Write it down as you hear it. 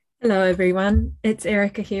Hello, everyone. It's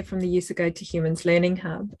Erica here from the User Guide to Humans Learning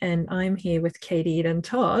Hub, and I'm here with Katie and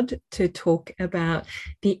Todd to talk about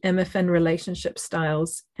the MFN relationship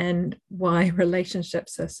styles and why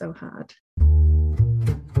relationships are so hard.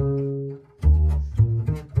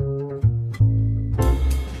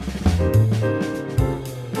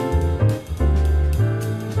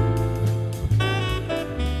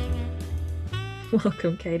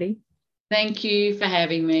 Welcome, Katie. Thank you for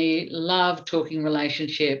having me. Love talking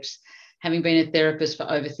relationships, having been a therapist for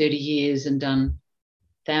over 30 years and done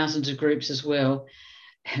thousands of groups as well.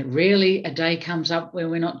 Rarely a day comes up where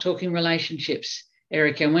we're not talking relationships,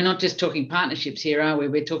 Erica. And we're not just talking partnerships here, are we?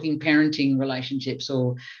 We're talking parenting relationships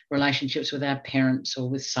or relationships with our parents or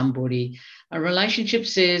with somebody. A relationship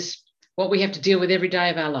says what we have to deal with every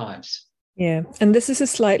day of our lives. Yeah, and this is a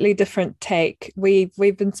slightly different take. We've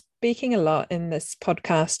been speaking a lot in this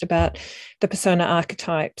podcast about the persona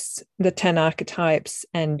archetypes, the 10 archetypes,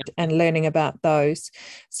 and learning about those.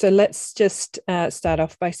 So let's just start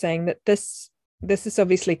off by saying that this is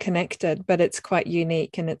obviously connected, but it's quite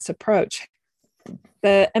unique in its approach.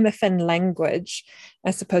 The MFN language,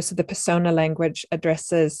 as opposed to the persona language,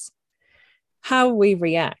 addresses how we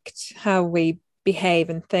react, how we behave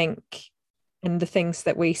and think, and the things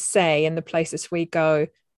that we say and the places we go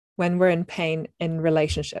when we're in pain in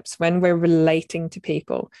relationships, when we're relating to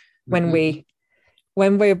people, when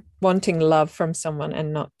we're wanting love from someone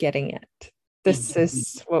and not getting it. This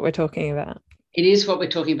is what we're talking about. It is what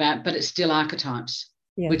we're talking about, but it's still archetypes,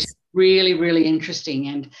 Yes. which is really, really interesting.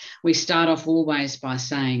 And we start off always by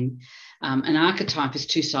saying an archetype is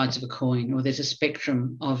two sides of a coin, or there's a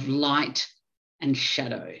spectrum of light and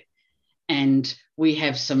shadow. And we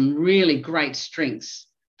have some really great strengths.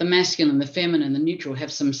 The masculine, the feminine, the neutral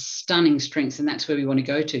have some stunning strengths, and that's where we want to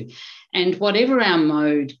go to. And whatever our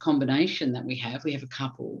mode combination that we have a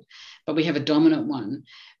couple, but we have a dominant one,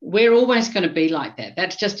 we're always going to be like that.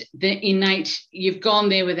 That's just the innate, you've gone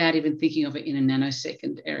there without even thinking of it in a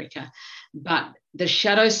nanosecond, Erica. But the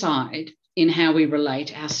shadow side in how we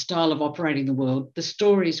relate, our style of operating the world, the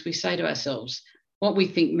stories we say to ourselves, what we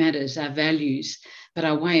think matters, our values, but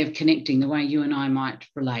our way of connecting, the way you and I might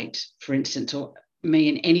relate, for instance, or me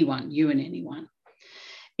and anyone, you and anyone.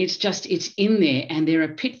 It's in there, and there are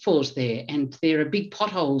pitfalls there, and there are big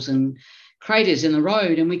potholes and craters in the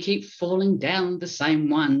road, and we keep falling down the same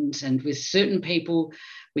ones. And with certain people,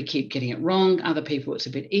 we keep getting it wrong. Other people, it's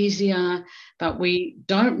a bit easier, but we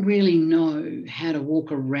don't really know how to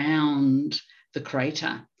walk around the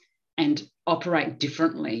crater and operate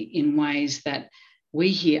differently in ways that we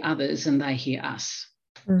hear others and they hear us.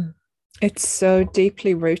 It's so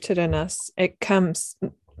deeply rooted in us. It comes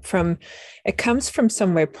from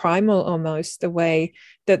somewhere primal, almost, the way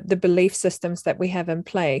that the belief systems that we have in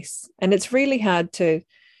place. And it's really hard to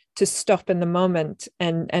stop in the moment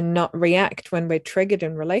and not react when we're triggered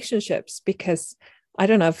in relationships, because I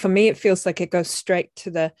don't know, for me it feels like it goes straight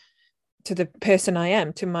to the person I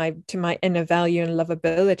am, to my inner value and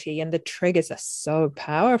lovability, and the triggers are so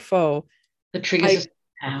powerful. The triggers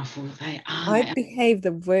are powerful. They are. I behave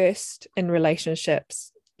the worst in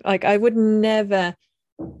relationships. Like I would never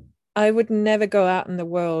go out in the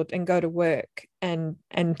world and go to work and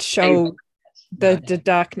show the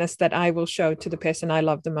darkness that I will show to the person I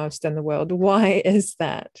love the most in the world. Why is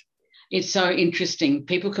that? It's so interesting.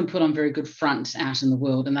 People can put on very good fronts out in the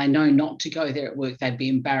world, and they know not to go there at work. They'd be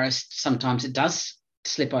embarrassed. Sometimes it does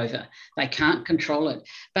slip over. They can't control it.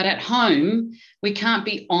 But at home, we can't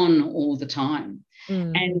be on all the time.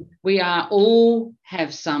 And we are all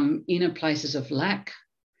have some inner places of lack,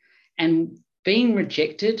 and being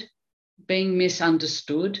rejected, being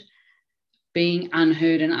misunderstood, being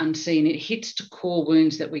unheard and unseen. It hits to core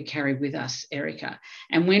wounds that we carry with us, Erica.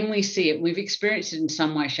 And when we see it, we've experienced it in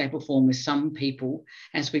some way, shape, or form with some people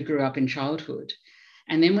as we grew up in childhood.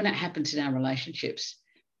 And then when it happens in our relationships,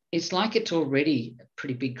 it's like it's already a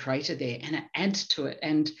pretty big crater there, and it adds to it.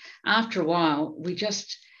 And after a while,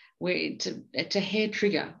 it's a hair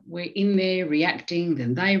trigger. We're in there reacting,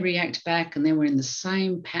 then they react back, and then we're in the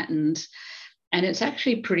same patterns. And it's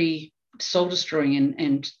actually pretty soul-destroying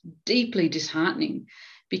and deeply disheartening,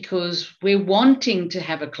 because we're wanting to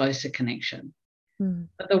have a closer connection.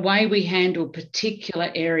 But the way we handle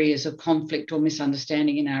particular areas of conflict or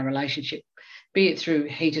misunderstanding in our relationship, be it through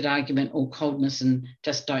heated argument or coldness and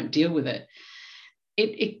just don't deal with it,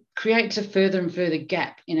 it creates a further and further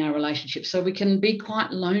gap in our relationship. So we can be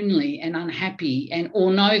quite lonely and unhappy,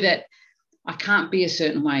 or know that I can't be a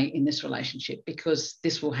certain way in this relationship because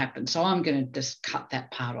this will happen. So I'm going to just cut that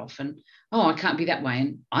part off, and, I can't be that way,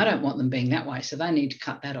 and I don't want them being that way, so they need to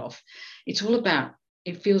cut that off. It's all about,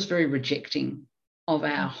 it feels very rejecting. of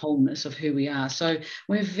our wholeness, of who we are. So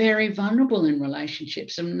we're very vulnerable in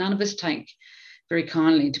relationships, and none of us take very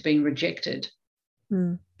kindly to being rejected.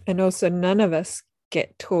 And also none of us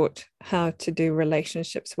get taught how to do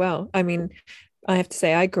relationships well. I mean, I have to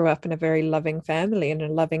say, I grew up in a very loving family, in a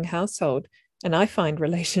loving household, and I find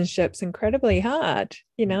relationships incredibly hard.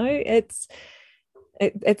 You know, it's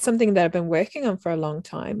something that I've been working on for a long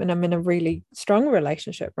time, and I'm in a really strong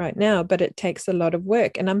relationship right now, but it takes a lot of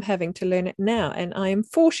work, and I'm having to learn it now. And I am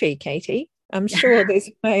 40, Katie. I'm sure there's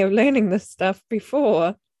a way of learning this stuff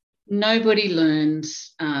before. Nobody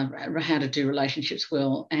learns how to do relationships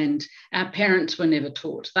well, and our parents were never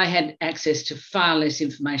taught. They had access to far less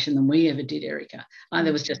information than we ever did, Erica.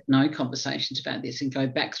 There was just no conversations about this, and go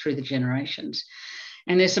back through the generations.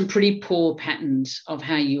 And there's some pretty poor patterns of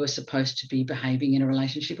how you are supposed to be behaving in a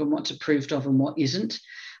relationship and what's approved of and what isn't,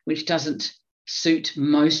 which doesn't suit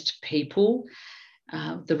most people.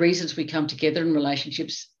 The reasons we come together in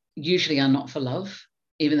relationships usually are not for love,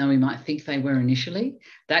 even though we might think they were initially.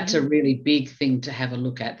 That's a really big thing to have a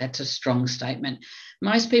look at. That's a strong statement.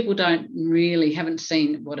 Most people haven't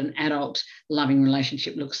seen what an adult loving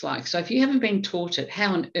relationship looks like. So if you haven't been taught it,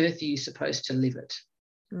 how on earth are you supposed to live it?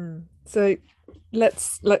 So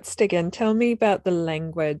let's dig in. Tell me about the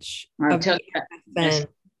language of the MFN.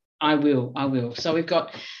 I will. So we've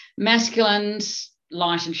got masculines,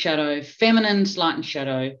 light and shadow, feminines, light and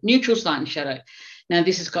shadow, neutrals, light and shadow. Now,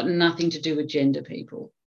 this has got nothing to do with gender,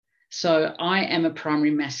 people. So I am a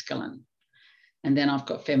primary masculine, and then I've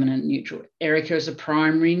got feminine, neutral. Erica is a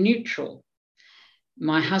primary neutral.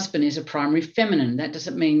 My husband is a primary feminine. That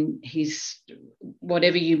doesn't mean he's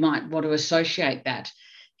whatever you might want to associate that.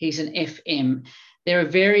 He's an FM. There are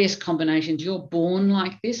various combinations. You're born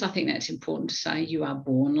like this. I think that's important to say. You are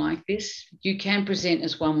born like this. You can present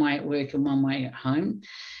as one way at work and one way at home,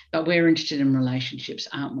 but we're interested in relationships,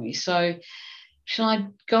 aren't we? So shall I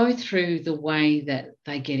go through the way that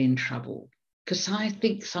they get in trouble? Because I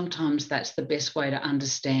think sometimes that's the best way to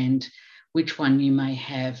understand which one you may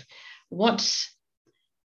have. What's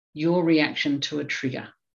your reaction to a trigger?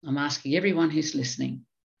 I'm asking everyone who's listening.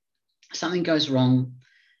 Something goes wrong,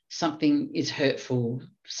 something is hurtful,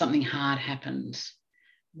 something hard happens.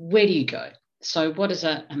 Where do you go? So what does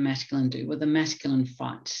a masculine do? Well, the masculine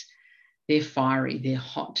fights. They're fiery, they're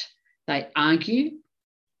hot. They argue.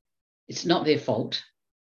 It's not their fault.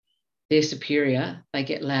 They're superior. They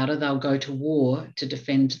get louder. They'll go to war to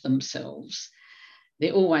defend themselves.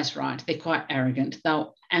 They're always right. They're quite arrogant.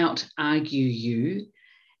 They'll out-argue you,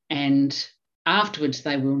 and afterwards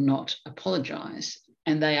they will not apologise.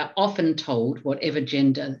 And they are often told, whatever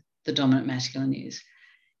gender the dominant masculine is,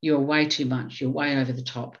 you're way too much, you're way over the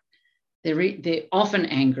top. They're often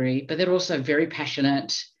angry, but they're also very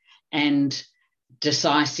passionate and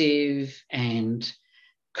decisive and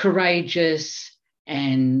courageous,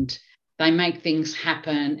 and they make things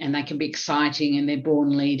happen, and they can be exciting, and they're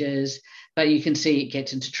born leaders, but you can see it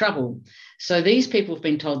gets into trouble. So these people have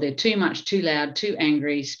been told they're too much, too loud, too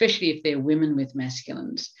angry, especially if they're women with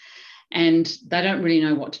masculines. And they don't really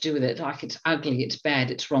know what to do with it. Like, it's ugly, it's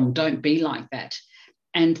bad, it's wrong, don't be like that.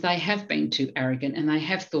 And they have been too arrogant, and they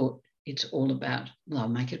have thought it's all about, well, I'll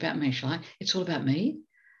make it about me, shall I? It's all about me,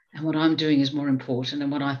 and what I'm doing is more important,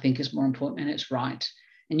 and what I think is more important, and it's right.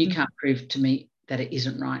 And you can't prove to me that it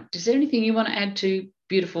isn't right. Is there anything you want to add to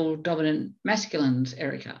beautiful dominant masculines,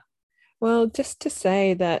 Erica? Well, just to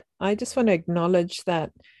say that I just want to acknowledge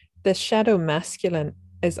that the shadow masculine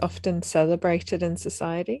is often celebrated in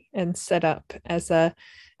society and set up as a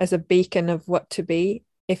beacon of what to be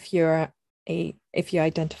if you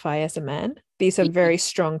identify as a man. These are very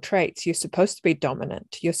strong traits. You're supposed to be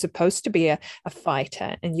dominant. You're supposed to be a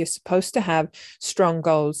fighter, and you're supposed to have strong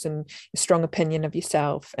goals and a strong opinion of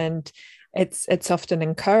yourself. And it's often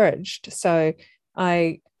encouraged. So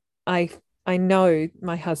I know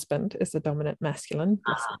my husband is a dominant masculine.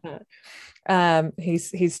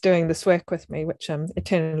 He's doing this work with me, which I'm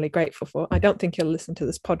eternally grateful for. I don't think he'll listen to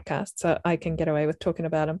this podcast, so I can get away with talking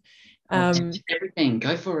about him. Everything,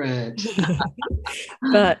 go for it.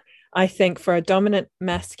 But I think for a dominant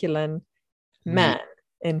masculine man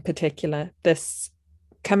in particular, this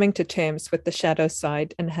coming to terms with the shadow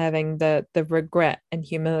side and having the regret and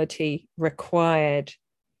humility required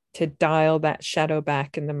to dial that shadow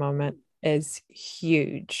back in the moment is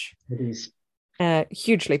huge. It is.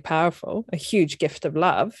 Hugely powerful, a huge gift of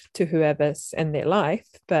love to whoever's in their life,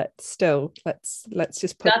 but still, let's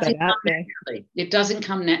just put that out there. It doesn't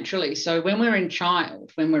come naturally. So when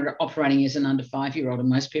we're operating as an under 5-year-old, and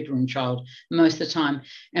most people are in child most of the time,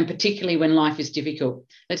 and particularly when life is difficult,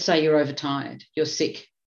 let's say you're overtired, you're sick,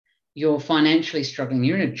 you're financially struggling,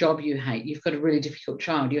 you're in a job you hate, you've got a really difficult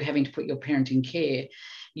child, you're having to put your parent in care,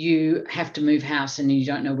 you have to move house and you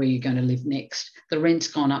don't know where you're going to live next. The rent's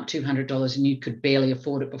gone up $200 and you could barely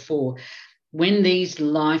afford it before. When these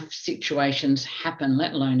life situations happen,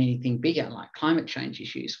 let alone anything bigger like climate change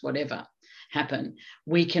issues, whatever happen,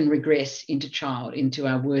 we can regress into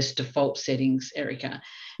our worst default settings, Erica.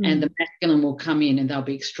 And the masculine will come in and they'll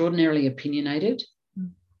be extraordinarily opinionated.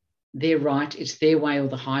 They're right. It's their way or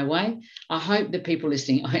the highway. I hope that people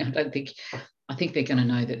listening, I think they're going to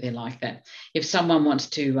know that they're like that. If someone wants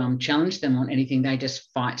to challenge them on anything, they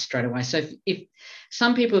just fight straight away. So if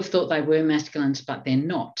some people have thought they were masculines, but they're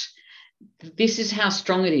not, this is how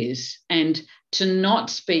strong it is. And to not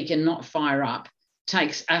speak and not fire up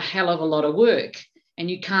takes a hell of a lot of work. And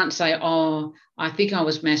you can't say, oh, I think I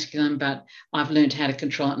was masculine, but I've learned how to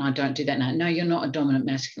control it and I don't do that now. No, you're not a dominant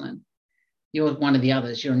masculine. You're one of the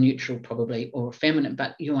others. You're a neutral probably, or a feminine,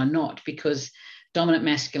 but you are not, because dominant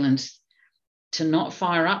masculines, to not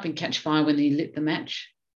fire up and catch fire when you lit the match,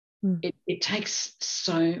 it takes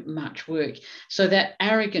so much work. So that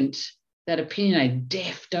arrogant, that opinionated,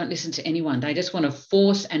 deaf, don't listen to anyone. They just want to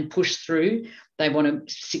force and push through. They want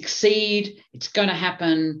to succeed. It's going to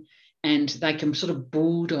happen. And they can sort of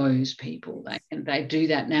bulldoze people. They do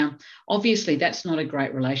that. Now, obviously, that's not a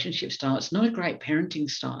great relationship style. It's not a great parenting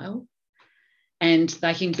style. And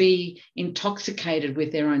they can be intoxicated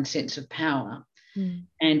with their own sense of power. And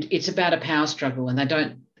it's about a power struggle.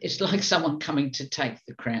 And it's like someone coming to take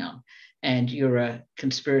the crown and you're a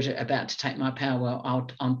conspirator about to take my power. Well,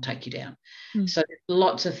 I'll take you down. So there's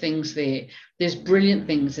lots of things there. There's brilliant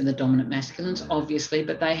things in the dominant masculines, obviously,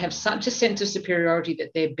 but they have such a sense of superiority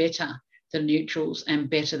that they're better than neutrals and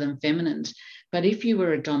better than feminines. But if you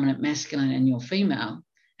were a dominant masculine and you're female,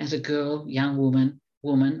 as a girl, young woman,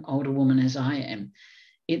 older woman as I am,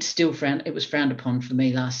 it's still it was frowned upon for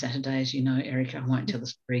me last Saturday, as you know, Erica. I won't tell the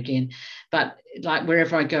story again. But like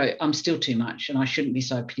wherever I go, I'm still too much and I shouldn't be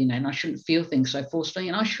so opinionated and I shouldn't feel things so forcefully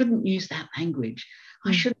and I shouldn't use that language.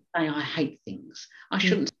 I shouldn't say I hate things. I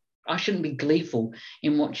shouldn't be gleeful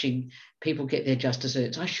in watching people get their just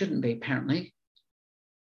desserts. I shouldn't be, apparently.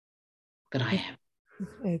 But I am.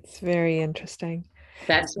 It's very interesting.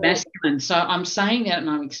 That's masculine. So I'm saying that and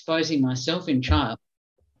I'm exposing myself in child.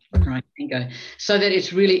 Right, so that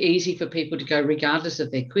it's really easy for people to go regardless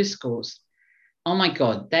of their quiz scores. Oh my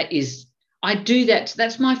God, I do that.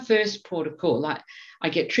 That's my first port of call. Like I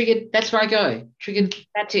get triggered, that's where I go. Triggered,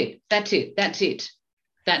 that's it. That's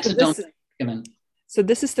a dominant. So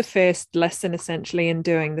this is the first lesson essentially in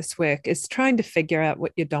doing this work, is trying to figure out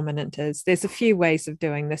what your dominant is. There's a few ways of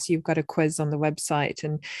doing this. You've got a quiz on the website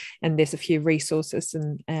and there's a few resources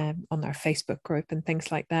and on our Facebook group and things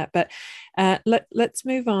like that. But let's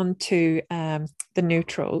move on to the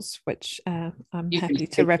neutrals, which I'm happy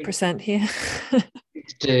to represent here.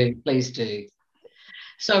 Please do.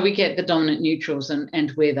 So we get the dominant neutrals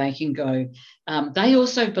and where they can go. They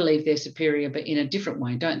also believe they're superior, but in a different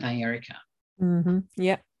way, don't they, Erica?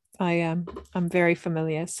 Yeah, I am. I'm very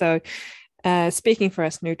familiar. So speaking for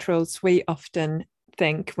us neutrals, we often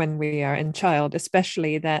think when we are in child,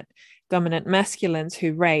 especially that dominant masculines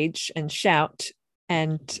who rage and shout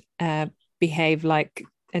and behave like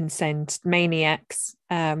insane maniacs,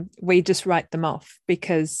 we just write them off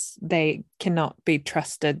because they cannot be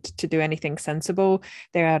trusted to do anything sensible.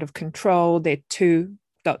 They're out of control. They're too ...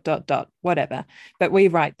 whatever, but we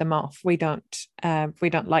write them off. We don't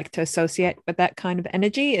like to associate with that kind of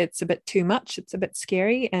energy. It's a bit too much. It's a bit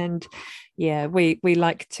scary. And yeah, we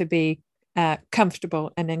like to be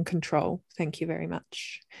comfortable and in control. Thank you very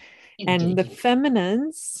much. Indeed. And the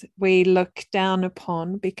feminines we look down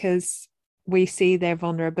upon because we see their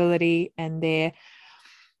vulnerability and their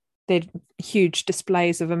huge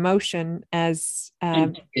displays of emotion as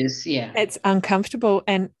it's uncomfortable.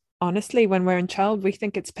 And honestly, when we're in child, we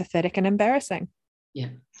think it's pathetic and embarrassing. Yeah.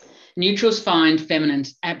 Neutrals find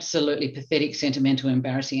feminines absolutely pathetic, sentimental,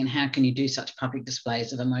 embarrassing. And how can you do such public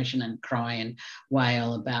displays of emotion and cry and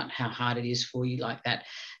wail about how hard it is for you like that?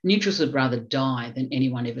 Neutrals would rather die than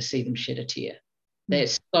anyone ever see them shed a tear. They're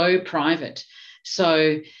so private.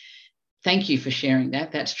 So thank you for sharing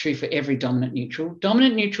that. That's true for every dominant neutral.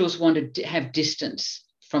 Dominant neutrals want to have distance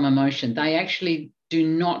from emotion. They actually do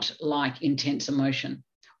not like intense emotion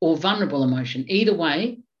or vulnerable emotion. Either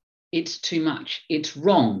way, it's too much. It's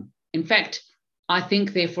wrong. In fact, I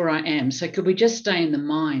think, therefore I am. So could we just stay in the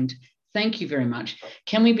mind? Thank you very much.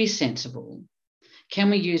 Can we be sensible? Can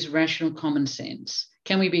we use rational common sense?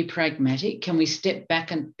 Can we be pragmatic? Can we step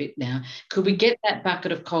back a bit now? Could we get that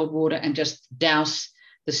bucket of cold water and just douse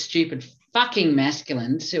the stupid fucking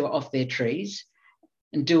masculines who are off their trees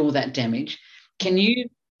and do all that damage? Can you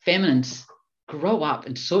feminines, grow up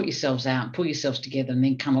and sort yourselves out, pull yourselves together, and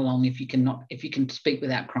then come along if you can speak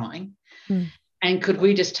without crying. And could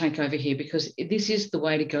we just take over here? Because this is the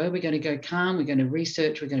way to go. We're going to go calm. We're going to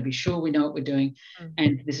research. We're going to be sure we know what we're doing.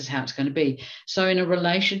 And this is how it's going to be. So in a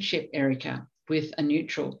relationship, Erica, with a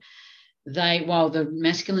neutral, while the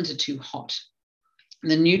masculines are too hot,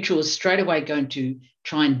 the neutral is straight away going to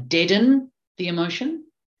try and deaden the emotion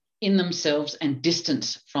in themselves and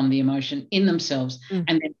distance from the emotion in themselves and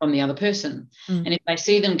then from the other person. And if they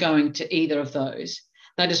see them going to either of those,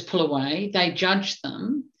 they just pull away. They judge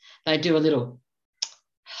them. They do a little...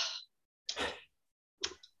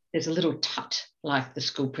 There's a little tut, like the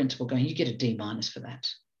school principal going, you get a D- for that.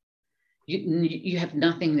 You have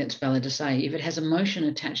nothing that's valid to say. If it has emotion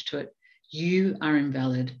attached to it, you are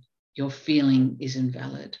invalid. Your feeling is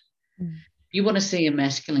invalid. You want to see a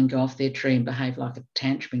masculine go off their tree and behave like a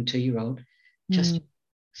tantruming 2-year-old.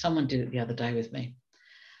 Someone did it the other day with me.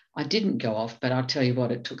 I didn't go off, but I'll tell you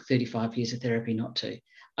what, it took 35 years of therapy not to.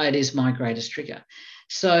 It is my greatest trigger.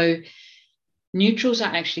 So neutrals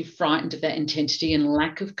are actually frightened of that intensity and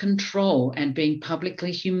lack of control and being publicly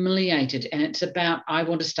humiliated. And it's about, I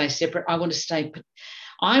want to stay separate. I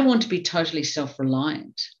want to be totally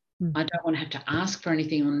self-reliant. I don't want to have to ask for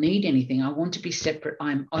anything or need anything. I want to be separate.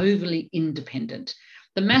 I'm overly independent.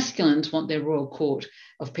 The masculines want their royal court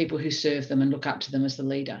of people who serve them and look up to them as the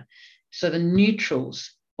leader. So the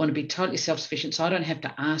neutrals want to be totally self-sufficient. So I don't have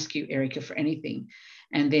to ask you, Erica, for anything,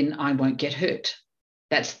 and then I won't get hurt.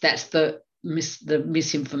 That's the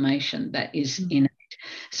misinformation that is in it.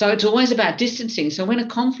 So it's always about distancing. So when a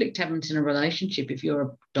conflict happens in a relationship, if you're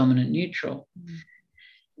a dominant neutral,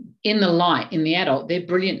 in the light, in the adult, they're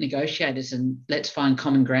brilliant negotiators and let's find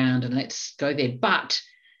common ground and let's go there. But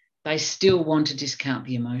they still want to discount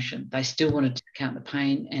the emotion. They still want to discount the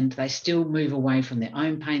pain, and they still move away from their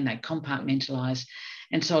own pain. They compartmentalise.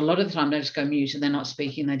 And so a lot of the time they just go mute and they're not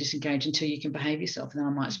speaking. They disengage until you can behave yourself. And then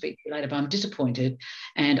I might speak to you later, but I'm disappointed.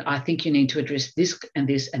 And I think you need to address this and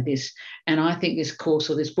this and this. And I think this course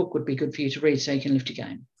or this book would be good for you to read so you can lift your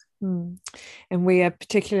game. And we are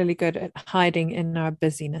particularly good at hiding in our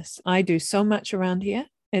busyness. I do so much around here.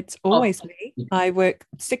 It's always me. I worked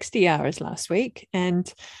 60 hours last week,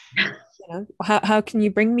 and how can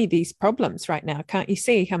you bring me these problems right now? Can't you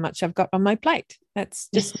see how much I've got on my plate? That's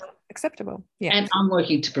just not acceptable. Yeah. And I'm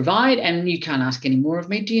working to provide, and you can't ask any more of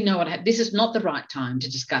me. Do you know what? This is not the right time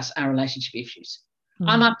to discuss our relationship issues.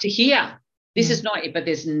 I'm up to here. This is not it, but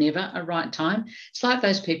there's never a right time. It's like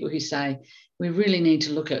those people who say, we really need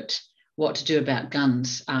to look at what to do about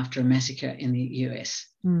guns after a massacre in the US.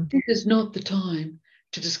 This is not the time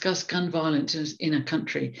to discuss gun violence in a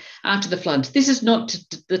country after the floods. This is not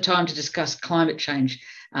the time to discuss climate change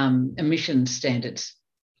emission standards.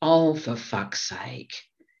 Oh, for fuck's sake.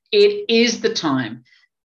 It is the time.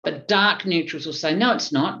 But dark neutrals will say, no,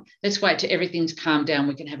 it's not. Let's wait till everything's calmed down.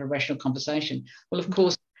 We can have a rational conversation. Well, of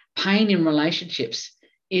course, pain in relationships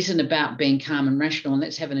isn't about being calm and rational and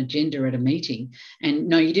let's have an agenda at a meeting. And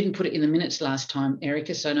no, you didn't put it in the minutes last time,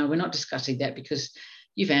 Erica. So no, we're not discussing that because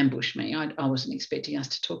you've ambushed me. I wasn't expecting us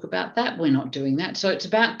to talk about that. We're not doing that. So it's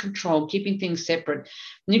about control, keeping things separate.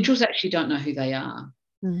 Neutrals actually don't know who they are.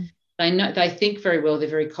 They think very well, they're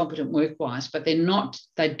very competent work-wise, but they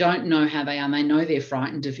don't know how they are. And they know they're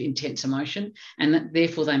frightened of intense emotion, and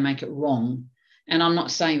therefore they make it wrong. And I'm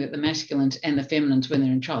not saying that the masculines and the feminines, when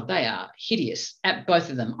they're in child, they are hideous. At both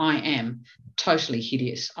of them, I am totally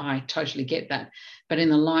hideous. I totally get that. But in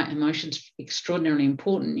the light, emotion's extraordinarily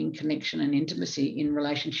important in connection and intimacy in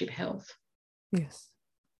relationship health. Yes.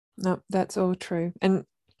 No, that's all true. And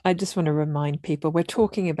I just want to remind people, we're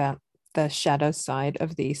talking about the shadow side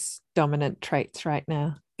of these dominant traits right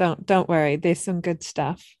now. Don't worry, there's some good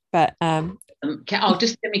stuff. But let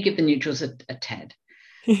me give the neutrals a tad.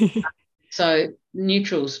 So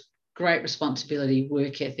neutrals, great responsibility,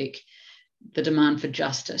 work ethic, the demand for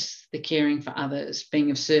justice, the caring for others,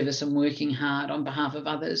 being of service and working hard on behalf of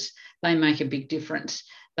others. They make a big difference.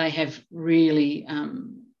 They have really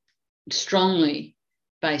strongly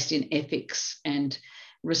based in ethics and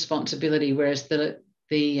responsibility, whereas the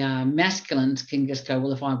masculines can just go,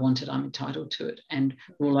 well, if I want it, I'm entitled to it, and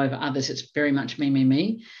rule over others. It's very much me, me,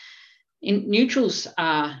 me. Neutrals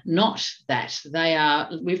are not that.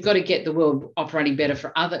 We've got to get the world operating better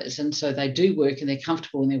for others. And so they do work and they're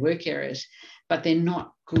comfortable in their work areas, but they're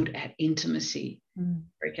not good at intimacy.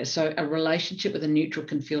 So a relationship with a neutral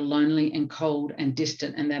can feel lonely and cold and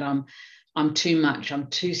distant, and that I'm I'm too much, I'm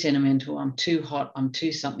too sentimental, I'm too hot, I'm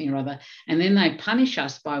too something or other. And then they punish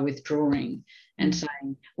us by withdrawing and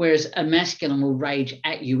saying, whereas a masculine will rage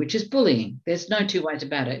at you, which is bullying. There's no two ways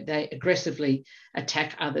about it. They aggressively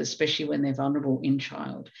attack others, especially when they're vulnerable in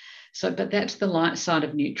child. So, but that's the light side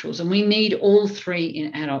of neutrals. And we need all three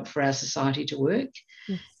in adult for our society to work.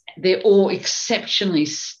 Yes. They're all exceptionally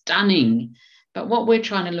stunning. But what we're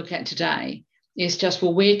trying to look at today is just,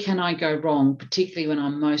 well, where can I go wrong, particularly when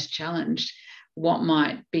I'm most challenged? What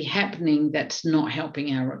might be happening that's not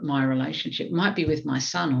helping my relationship? It might be with my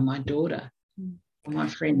son or my daughter or my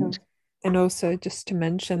friend. And also just to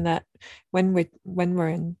mention that when we're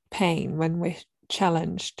in pain, when we're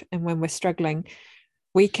challenged and when we're struggling,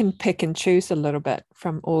 we can pick and choose a little bit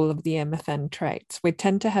from all of the MFN traits. We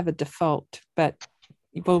tend to have a default, but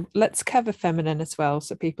well, let's cover feminine as well,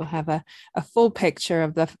 so people have a full picture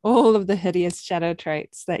of all of the hideous shadow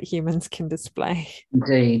traits that humans can display.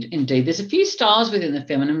 Indeed. There's a few styles within the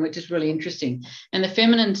feminine, which is really interesting. And the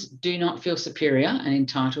feminines do not feel superior and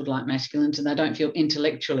entitled like masculines, and they don't feel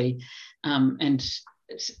intellectually and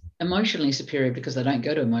emotionally superior because they don't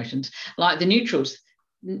go to emotions. Like the neutrals,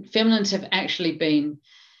 feminines have actually been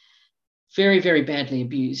very, very badly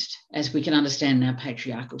abused, as we can understand in our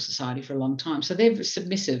patriarchal society for a long time. So they're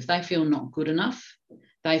submissive. They feel not good enough.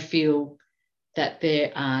 They feel that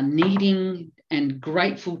they are needing and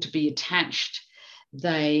grateful to be attached.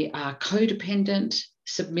 They are codependent,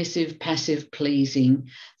 submissive, passive, pleasing.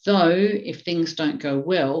 Though if things don't go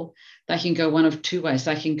well, they can go one of two ways.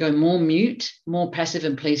 They can go more mute, more passive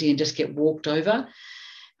and pleasing, and just get walked over.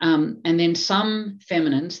 And then some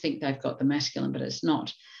feminines think they've got the masculine, but it's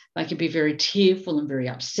not. They can be very tearful and very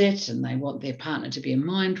upset, and they want their partner to be a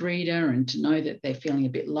mind reader and to know that they're feeling a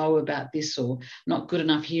bit low about this or not good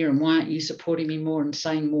enough here, and why aren't you supporting me more and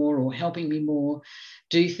saying more or helping me more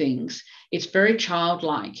do things. It's very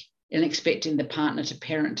childlike and expecting the partner to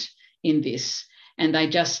parent in this, and they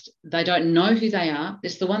don't know who they are.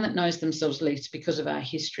 It's the one that knows themselves least because of our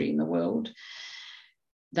history in the world.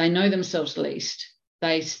 They know themselves least.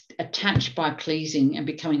 They attach by pleasing and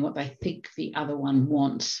becoming what they think the other one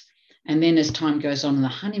wants. And then as time goes on and the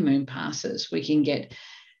honeymoon passes, we can get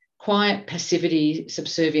quiet passivity,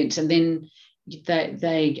 subservience, and then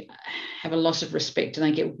they have a loss of respect and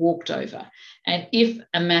they get walked over. And if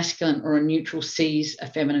a masculine or a neutral sees a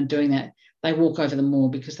feminine doing that, they walk over them more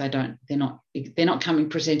because they're not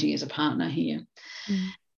presenting as a partner here.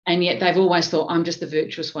 And yet they've always thought, I'm just the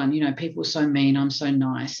virtuous one. You know, people are so mean, I'm so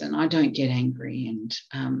nice, and I don't get angry, and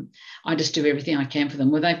I just do everything I can for them.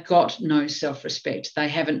 Well, they've got no self-respect. They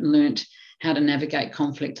haven't learnt how to navigate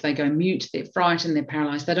conflict. They go mute, they're frightened, they're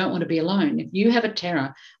paralysed. They don't want to be alone. If you have a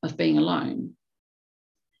terror of being alone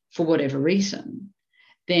for whatever reason,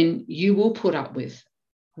 then you will put up with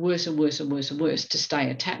worse and worse and worse and worse to stay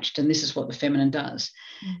attached. And this is what the feminine does.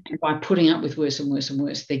 And by putting up with worse and worse and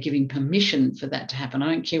worse, they're giving permission for that to happen.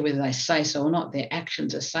 I don't care whether they say so or not. Their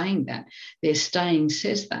actions are saying that. Their staying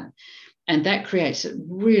says that. And that creates a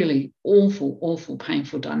really awful, awful,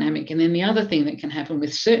 painful dynamic. And then the other thing that can happen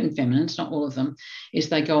with certain feminines, not all of them, is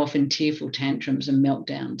they go off in tearful tantrums and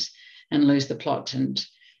meltdowns and lose the plot and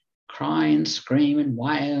cry and scream and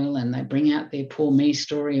wail, and they bring out their poor me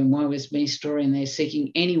story and woe is me story, and they're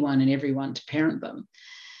seeking anyone and everyone to parent them.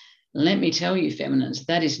 Let me tell you, feminines,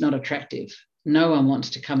 that is not attractive. No one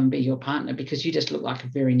wants to come and be your partner because you just look like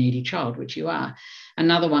a very needy child, which you are.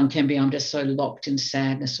 Another one can be, I'm just so locked in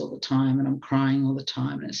sadness all the time and I'm crying all the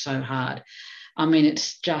time and it's so hard. I mean,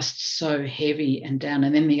 it's just so heavy and down.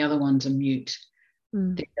 And then the other ones are mute.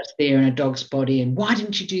 They're just there in a dog's body, and why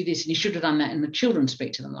didn't you do this? And you should have done that. And the children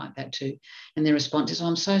speak to them like that too. And their response is, oh,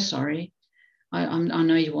 I'm so sorry. I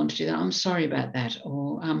know you want to do that. I'm sorry about that.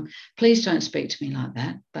 Or please don't speak to me like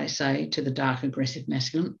that, they say to the dark, aggressive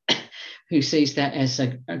masculine who sees that as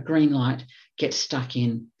a green light, gets stuck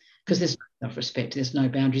in because there's no self-respect, there's no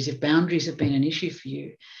boundaries. If boundaries have been an issue for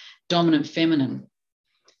you, dominant feminine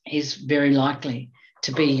is very likely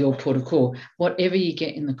to be your port of call. Whatever you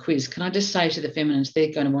get in the quiz, can I just say to the feminines,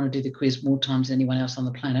 they're going to want to do the quiz more times than anyone else on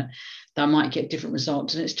the planet. They might get different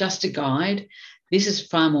results, and it's just a guide. This is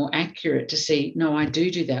far more accurate to see, no, I do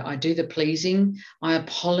that. I do the pleasing. I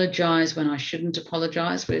apologise when I shouldn't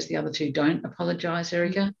apologise, whereas the other two don't apologise,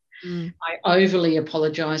 Erica. I overly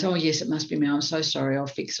apologise. Oh, yes, it must be me. I'm so sorry. I'll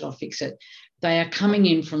fix it. They are coming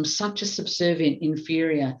in from such a subservient,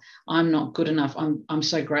 inferior, I'm not good enough. I'm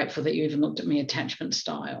so grateful that you even looked at me attachment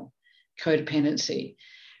style, codependency,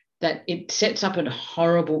 that it sets up a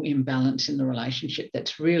horrible imbalance in the relationship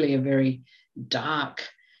that's really a very dark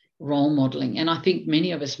role modelling. And I think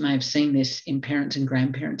many of us may have seen this in parents and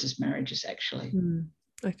grandparents' marriages, actually.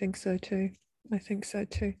 I think so too. I think so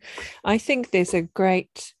too. I think there's a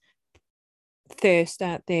great thirst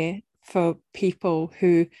out there for people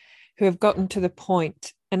who have gotten to the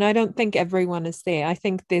point, and I don't think everyone is there. I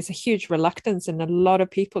think there's a huge reluctance in a lot of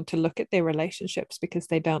people to look at their relationships because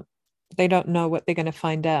they don't know what they're going to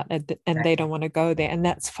find out, and they don't want to go there, and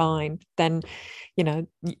that's fine. Then,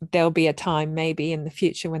 there'll be a time maybe in the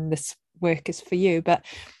future when this work is for you. But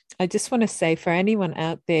I just want to say, for anyone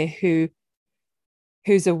out there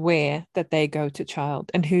who's aware that they go to child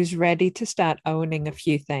and who's ready to start owning a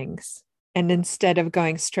few things, and instead of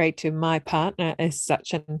going straight to my partner is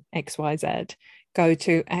such an XYZ, go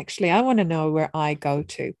to, actually, I want to know where I go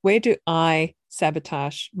to. Where do I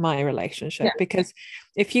sabotage my relationship? Yeah. Because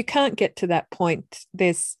if you can't get to that point,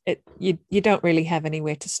 you don't really have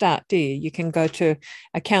anywhere to start, do you? You can go to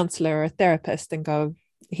a counselor or a therapist and go,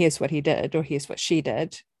 here's what he did, or here's what she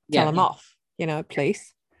did. Tell him off,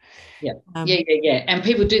 please. Yeah. And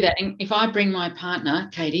people do that. And if I bring my partner,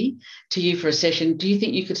 Katie, to you for a session, do you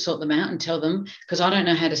think you could sort them out and tell them? Because I don't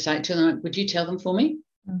know how to say it to them. Would you tell them for me?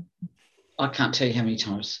 Mm-hmm. I can't tell you how many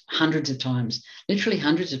times. Hundreds of times. Literally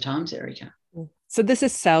hundreds of times, Erica. So this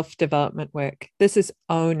is self-development work. This is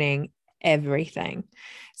owning everything.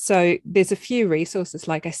 So there's a few resources.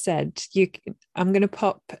 Like I said, I'm going to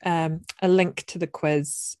pop a link to the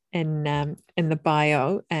quiz in the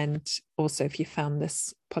bio, and also if you found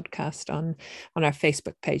this podcast on our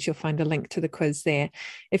Facebook page, you'll find a link to the quiz there.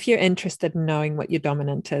 If you're interested in knowing what your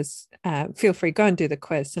dominant is, feel free, go and do the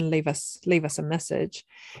quiz and leave us a message.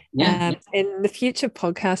 In the future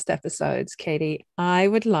podcast episodes, Katie, I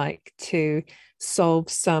would like to solve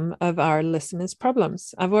some of our listeners'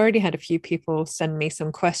 problems. I've already had a few people send me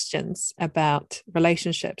some questions about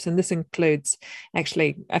relationships, and this includes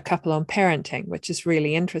actually a couple on parenting, which is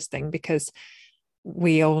really interesting because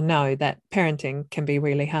we all know that parenting can be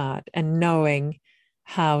really hard, and knowing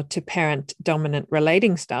how to parent dominant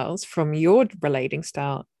relating styles from your relating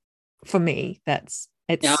style, for me,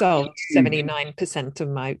 it solved 79% of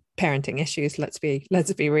my parenting issues. Let's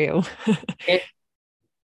be real.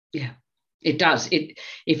 Yeah, it does.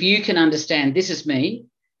 If you can understand, this is me,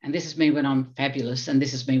 and this is me when I'm fabulous, and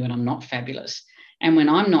this is me when I'm not fabulous. And when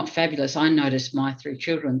I'm not fabulous, I notice my 3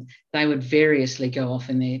 children, they would variously go off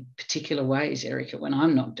in their particular ways, Erica, when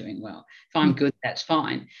I'm not doing well. If I'm good, that's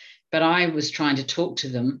fine. But I was trying to talk to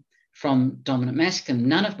them from dominant masculine.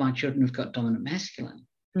 None of my children have got dominant masculine.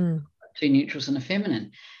 2 neutrals and a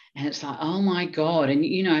feminine. And it's like, oh my God. And,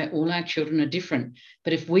 all our children are different.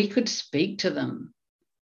 But if we could speak to them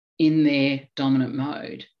in their dominant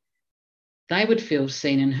mode, they would feel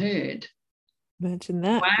seen and heard. Imagine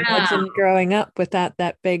that. Wow. Imagine growing up without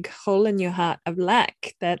that big hole in your heart of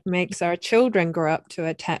lack that makes our children grow up to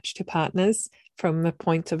attach to partners from a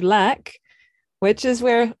point of lack, which is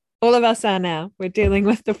where all of us are now. We're dealing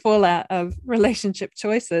with the fallout of relationship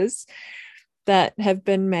choices that have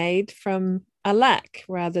been made from a lack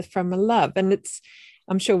rather from a love. And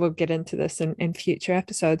I'm sure we'll get into this in future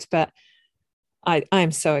episodes, but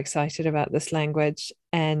I'm so excited about this language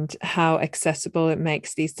and how accessible it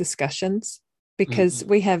makes these discussions, because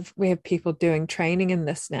we have people doing training in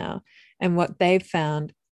this now, and what they've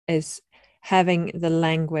found is having the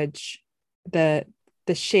language, the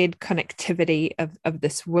shared connectivity of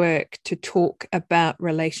this work to talk about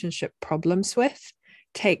relationship problems with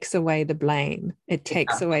takes away the blame. It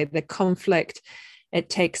takes away the conflict. It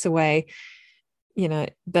takes away,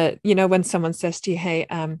 when someone says to you, hey,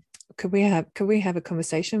 could we have a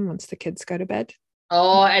conversation once the kids go to bed?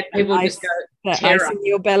 Oh, and people just go, that ice in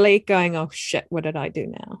your belly going, oh shit, what did I do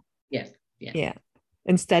now? Yeah.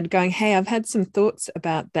 Instead going, hey, I've had some thoughts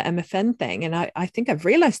about the MFN thing, and I think I've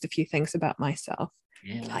realized a few things about myself.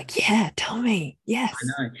 Tell me. Yes,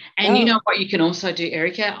 I know. And you know what you can also do,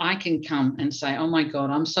 Erica? I can come and say, oh my God,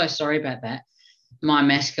 I'm so sorry about that. My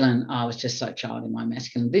masculine, I was just so child in my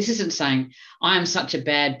masculine. This isn't saying I am such a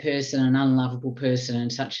bad person, an unlovable person,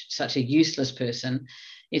 and such a useless person.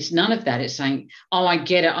 It's none of that. It's saying, oh, I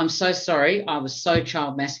get it. I'm so sorry. I was so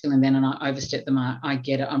child masculine then, and I overstepped the mark. I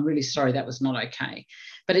get it. I'm really sorry. That was not okay.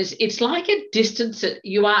 But it's like a distance that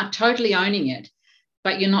you are totally owning it,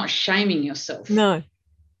 but you're not shaming yourself. No.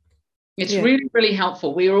 It's really, really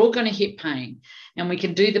helpful. We are all going to hit pain, and we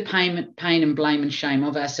can do the pain and blame and shame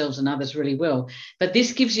of ourselves and others really well. But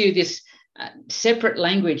this gives you this separate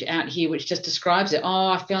language out here, which just describes it. Oh,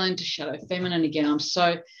 I fell into shadow feminine again.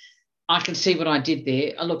 I can see what I did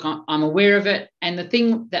there. Look, I'm aware of it. And the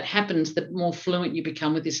thing that happens, the more fluent you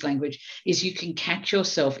become with this language, is you can catch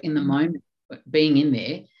yourself in the moment being in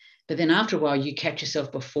there. But then after a while, you catch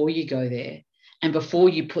yourself before you go there, and before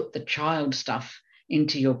you put the child stuff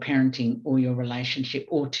into your parenting or your relationship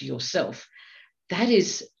or to yourself. That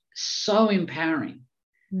is so empowering.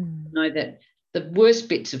 Know that the worst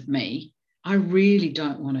bits of me, I really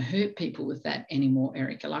don't want to hurt people with that anymore,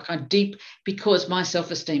 Erica. Like because my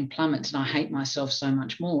self-esteem plummets and I hate myself so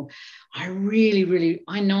much more. I really,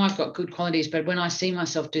 I know I've got good qualities, but when I see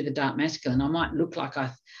myself do the dark masculine, I might look like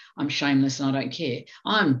I'm shameless and I don't care.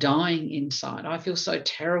 I'm dying inside. I feel so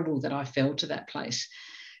terrible that I fell to that place.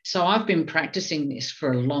 So I've been practicing this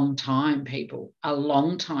for a long time, people, a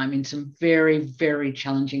long time in some very, very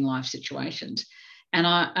challenging life situations. And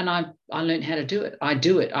I learned how to do it. I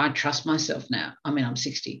do it. I trust myself now. I mean, I'm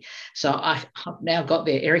 60. So I've now got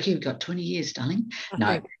there. Erica, you've got 20 years, darling.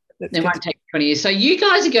 No, it won't take 20 years. So you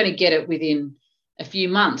guys are going to get it within a few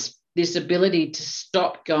months, this ability to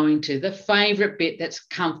stop going to the favorite bit that's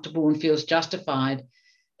comfortable and feels justified.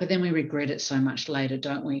 But then we regret it so much later,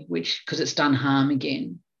 don't we? Because it's done harm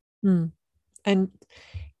again. And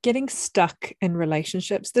getting stuck in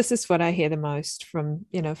relationships, this is what I hear the most from,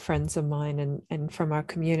 friends of mine and from our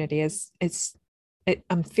community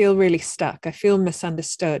I feel really stuck. I feel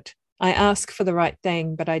misunderstood. I ask for the right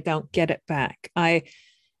thing, but I don't get it back. I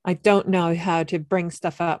don't know how to bring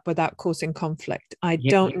stuff up without causing conflict. I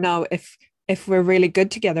don't know if we're really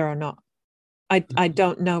good together or not. I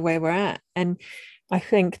don't know where we're at. And I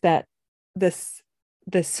think that this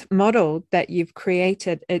model that you've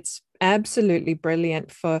created, it's absolutely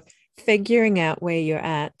brilliant for figuring out where you're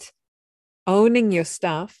at, owning your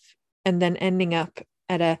stuff, and then ending up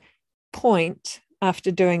at a point after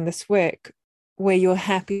doing this work where you're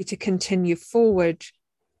happy to continue forward,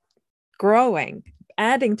 growing,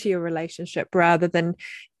 adding to your relationship rather than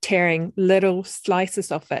tearing little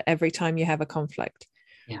slices off it every time you have a conflict.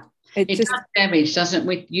 Yeah. It does damage, doesn't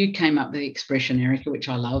it? You came up with the expression, Erica, which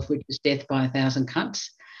I love, which is death by 1,000 cuts.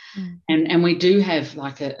 And we do have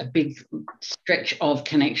like a big stretch of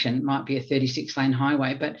connection. It might be a 36-lane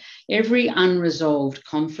highway, but every unresolved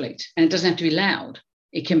conflict, and it doesn't have to be loud.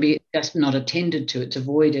 It can be just not attended to. It's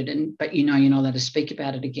avoided, but you're not allowed to speak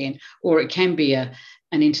about it again. Or it can be an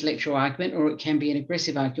intellectual argument, or it can be an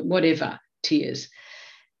aggressive argument, whatever, tears.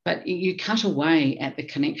 But you cut away at the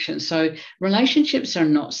connection. So relationships are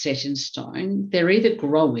not set in stone. They're either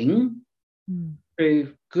growing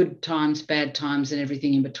through good times, bad times, and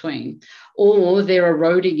everything in between, or they're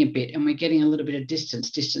eroding a bit and we're getting a little bit of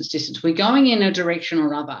distance. We're going in a direction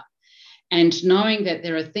or other. And knowing that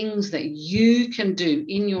there are things that you can do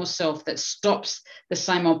in yourself that stops the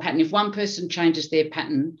same old pattern. If one person changes their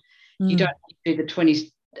pattern, you don't do the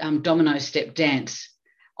 20 domino step dance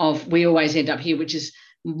of we always end up here, which is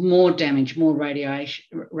more damage, more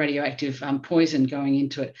radioactive poison going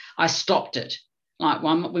into it. I stopped it. Like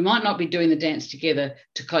we might not be doing the dance together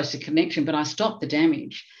to closer connection, but I stopped the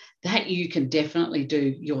damage. That you can definitely do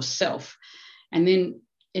yourself. And then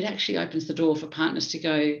it actually opens the door for partners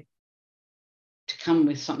to come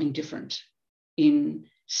with something different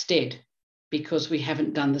instead, because we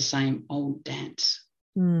haven't done the same old dance.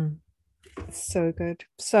 So good.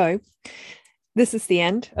 So this is the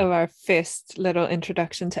end of our first little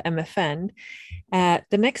introduction to MFN.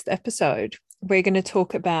 The next episode, we're going to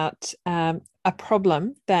talk about a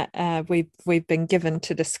problem that we've been given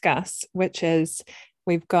to discuss, which is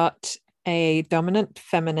we've got a dominant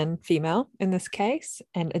feminine female in this case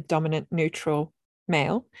and a dominant neutral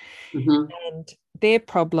male. And their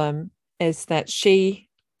problem is that she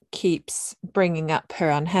keeps bringing up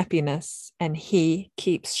her unhappiness and he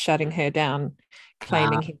keeps shutting her down,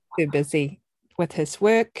 claiming he's too busy with his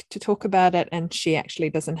work to talk about it, and she actually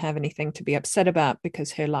doesn't have anything to be upset about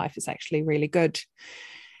because her life is actually really good.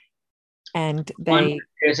 And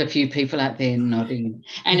there's a few people out there nodding,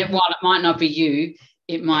 and while it might not be you,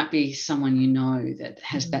 it might be someone you know that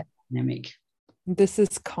has that dynamic. This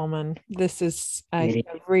is common. This is a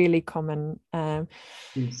really common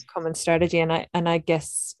common strategy, and I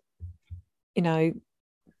guess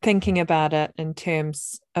thinking about it in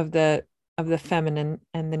terms of the feminine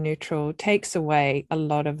and the neutral takes away a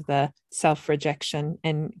lot of the self-rejection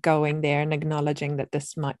and going there and acknowledging that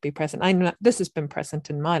this might be present. I know this has been present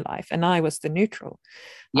in my life, and I was the neutral.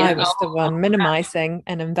 I was the one minimizing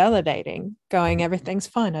and invalidating, going, everything's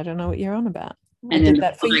fine. I don't know what you're on about. And I did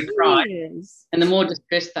that for years. And the more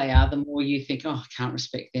distressed they are, the more you think, I can't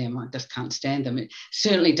respect them. I just can't stand them. It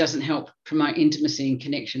certainly doesn't help promote intimacy and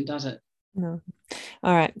connection, does it? No.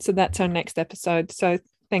 All right. So that's our next episode. So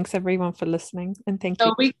thanks everyone for listening, and thank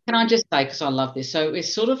you. Can I just say, because I love this, so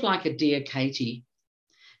it's sort of like a Dear Katie.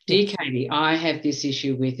 Dear Katie, I have this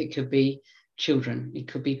issue with, it could be children, it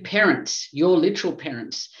could be parents, your literal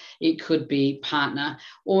parents, it could be partner,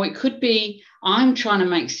 or it could be I'm trying to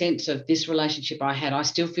make sense of this relationship I had. I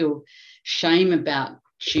still feel shame about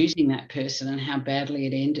choosing that person and how badly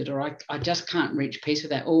it ended, or I just can't reach peace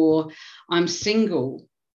with that, or I'm single,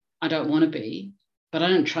 I don't want to be, but I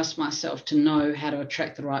don't trust myself to know how to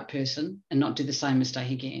attract the right person and not do the same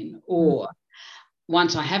mistake again. Or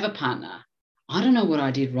once I have a partner, I don't know what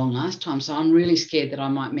I did wrong last time, so I'm really scared that I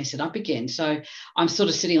might mess it up again. So I'm sort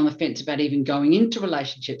of sitting on the fence about even going into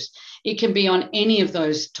relationships. It can be on any of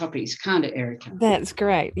those topics, can't it, Erica? That's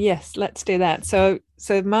great. Yes, let's do that. So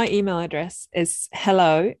my email address is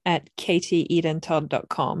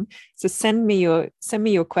hello@katieedentodd.com. So send me your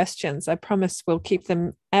questions. I promise we'll keep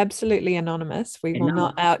them absolutely anonymous. We will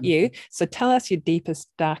not out you. So tell us your deepest,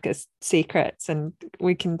 darkest secrets, and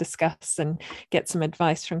we can discuss and get some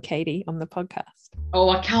advice from Katie on the podcast. Oh,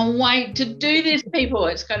 I can't wait to do this, people.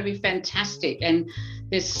 It's going to be fantastic. And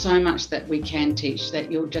there's so much that we can teach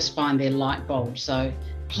that you'll just find their light bulb. So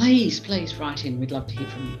please write in. We'd love to hear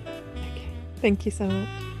from you. Okay. Thank you so much.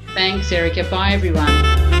 Thanks, Erica. Bye, everyone.